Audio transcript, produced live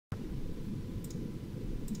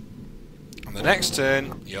On the next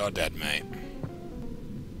turn, you're dead, mate.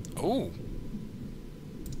 Ooh.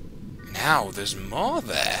 Now there's more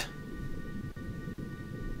there.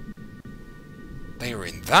 They were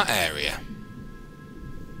in that area.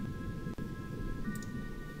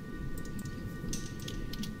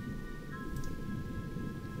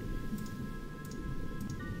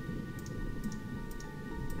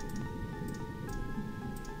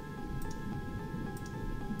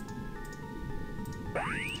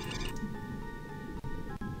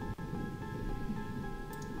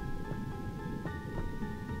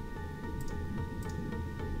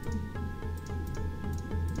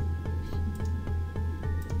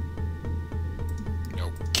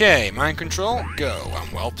 Okay, mind control, go,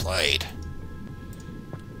 and well played.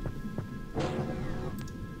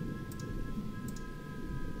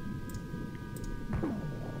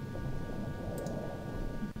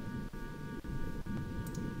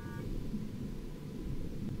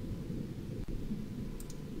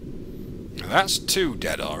 Now that's 2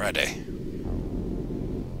 dead already.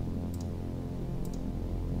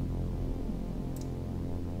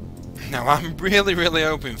 Now I'm really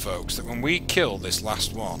hoping, folks, that when we kill this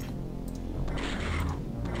last one...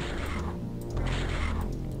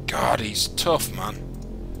 God, he's tough, man.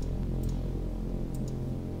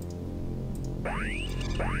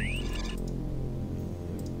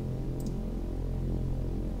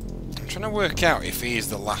 I'm trying to work out if he is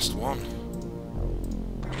the last one.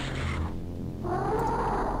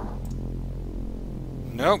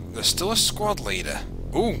 Nope, there's still a squad leader.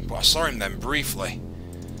 Ooh, but I saw him then briefly.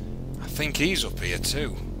 I think he's up here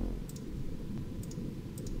too.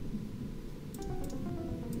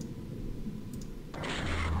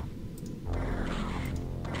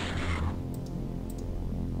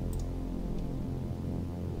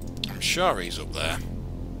 I'm sure he's up there.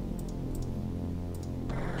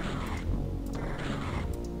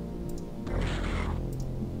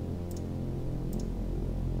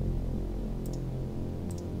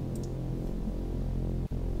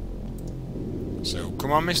 So,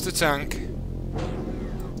 come on, Mr. Tank.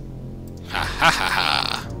 Ha ha ha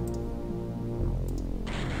ha!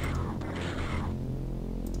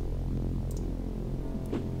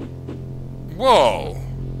 Whoa!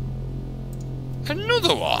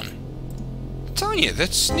 Another one! I'm telling you, they're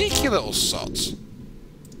sneaky little sots.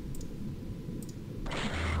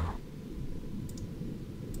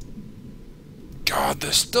 God,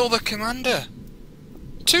 there's still the commander!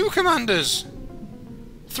 2 commanders!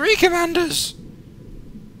 3 commanders!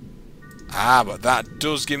 Ah, but that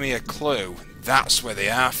does give me a clue. That's where they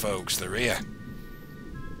are, folks. They're here.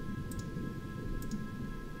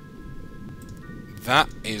 That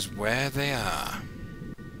is where they are.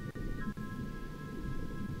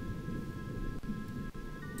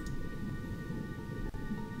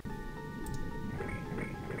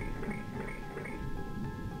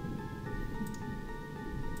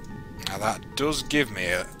 Now that does give me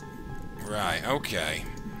a... Right, okay.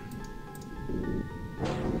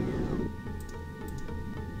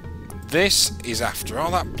 This is after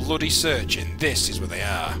all that bloody searching. This is where they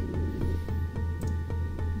are.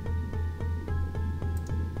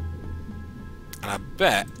 And I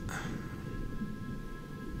bet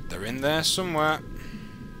they're in there somewhere.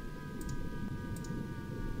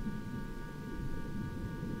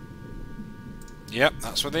 Yep,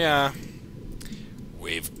 that's where they are.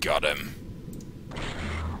 We've got them.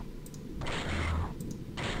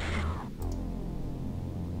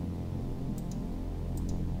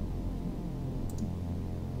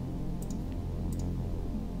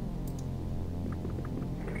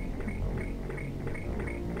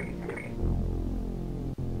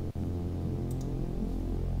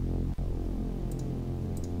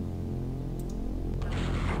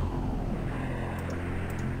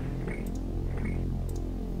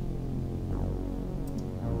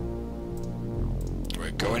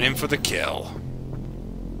 Going in for the kill.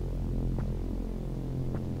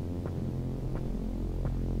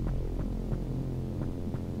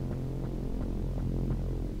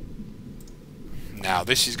 Now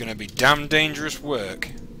this is going to be damn dangerous work.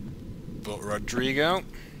 But Rodrigo...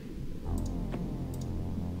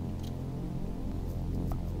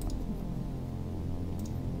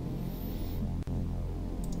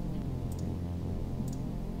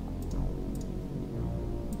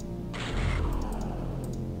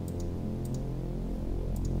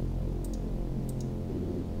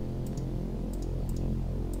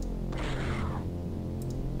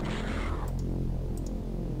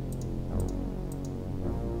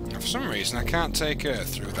 For some reason I can't take her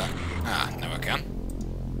through that. Ah, no I can.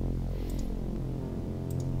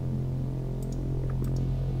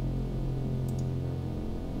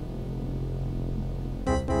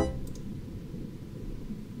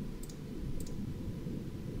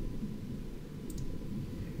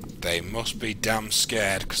 They must be damn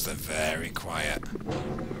scared because they're very quiet.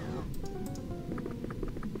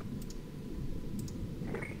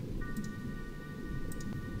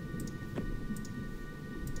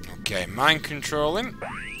 Okay, mind controlling.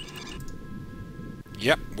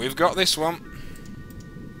 Yep, we've got this one.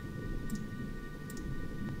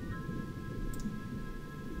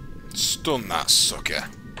 Stun that sucker.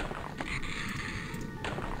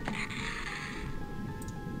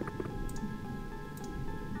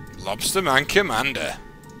 Lobsterman Commander.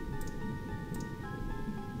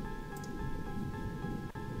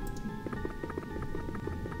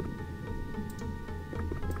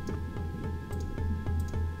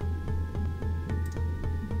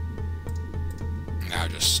 Now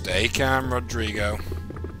just stay calm, Rodrigo.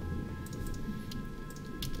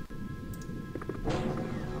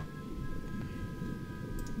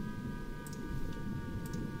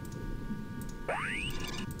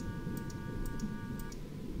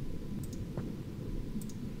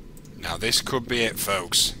 Now this could be it,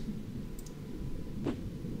 folks.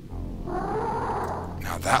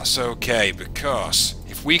 Now that's okay, because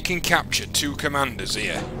if we can capture 2 commanders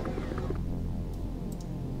here,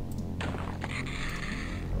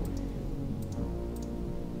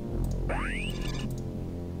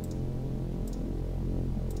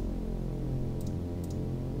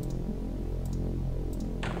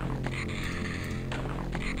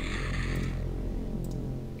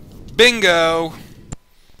 bingo!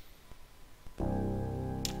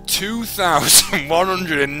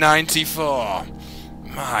 2,194.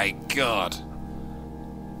 My God.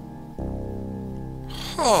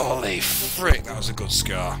 Holy frick, that was a good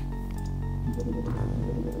score.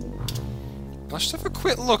 Let's have a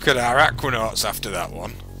quick look at our Aquanauts after that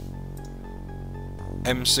one.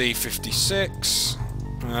 MC56.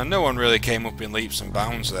 No one really came up in leaps and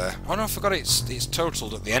bounds there. Oh no, I forgot it's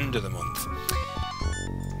totaled at the end of the month.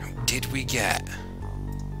 Now, did we get...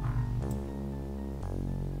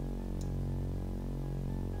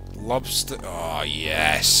 Lobster... Oh,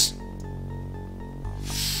 yes.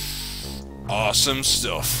 Awesome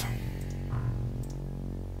stuff.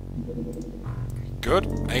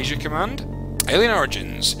 Good. Asia Command. Alien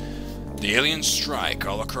Origins. The aliens strike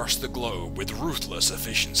all across the globe with ruthless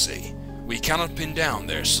efficiency. We cannot pin down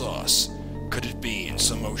their source. Could it be in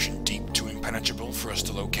some ocean deep too impenetrable for us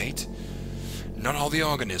to locate? Not all the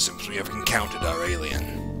organisms we have encountered are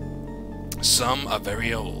alien. Some are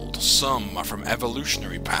very old, some are from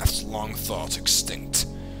evolutionary paths long thought extinct.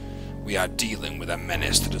 We are dealing with a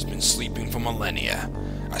menace that has been sleeping for millennia,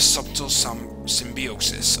 a subtle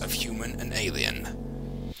symbiosis of human and alien.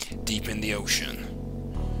 Deep in the ocean,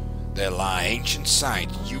 there lie ancient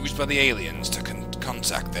sites used by the aliens to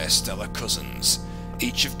contact their stellar cousins.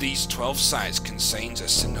 Each of these 12 sites contains a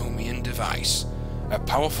Sinomian device, a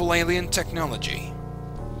powerful alien technology.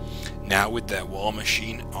 Now with their war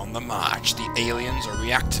machine on the march, the aliens are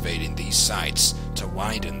reactivating these sites to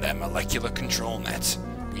widen their molecular control net.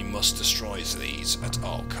 We must destroy these at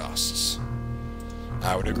all costs.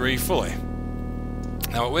 I would agree fully.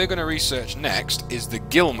 Now what we're going to research next is the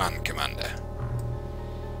Gilman Commander.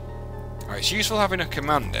 Alright, it's useful having a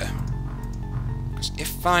commander. Because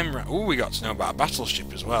if I'm right... Ooh, we got to know about a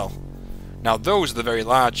battleship as well. Now those are the very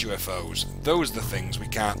large UFOs. Those are the things we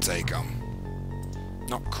can't take on.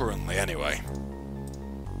 Not currently, anyway.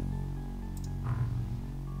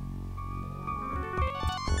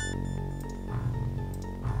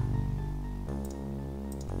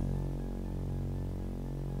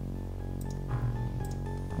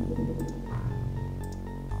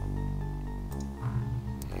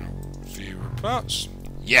 Few reports.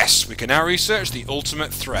 Yes, we can now research the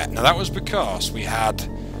ultimate threat. Now that was because we had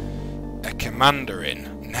a commander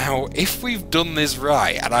in. Now, if we've done this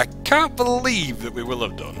right, and I can't believe that we will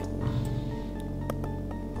have done.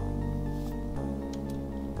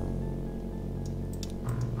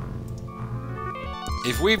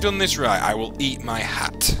 If we've done this right, I will eat my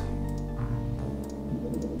hat.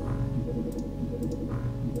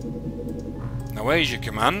 Now, Asia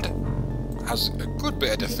Command has a good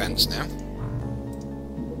bit of defence now.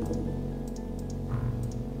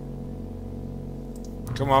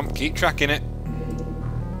 Come on, keep tracking it.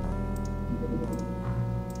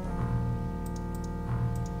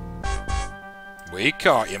 We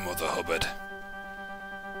caught you, Mother Hubbard.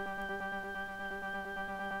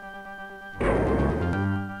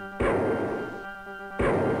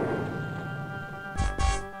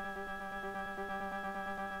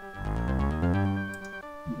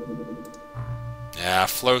 Yeah,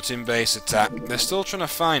 floating base attack. They're still trying to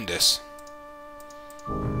find us.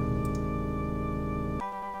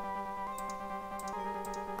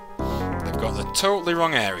 They've got the totally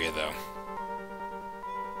wrong area, though.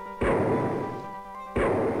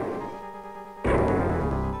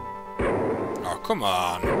 Come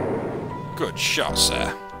on. Good shot,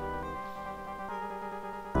 sir.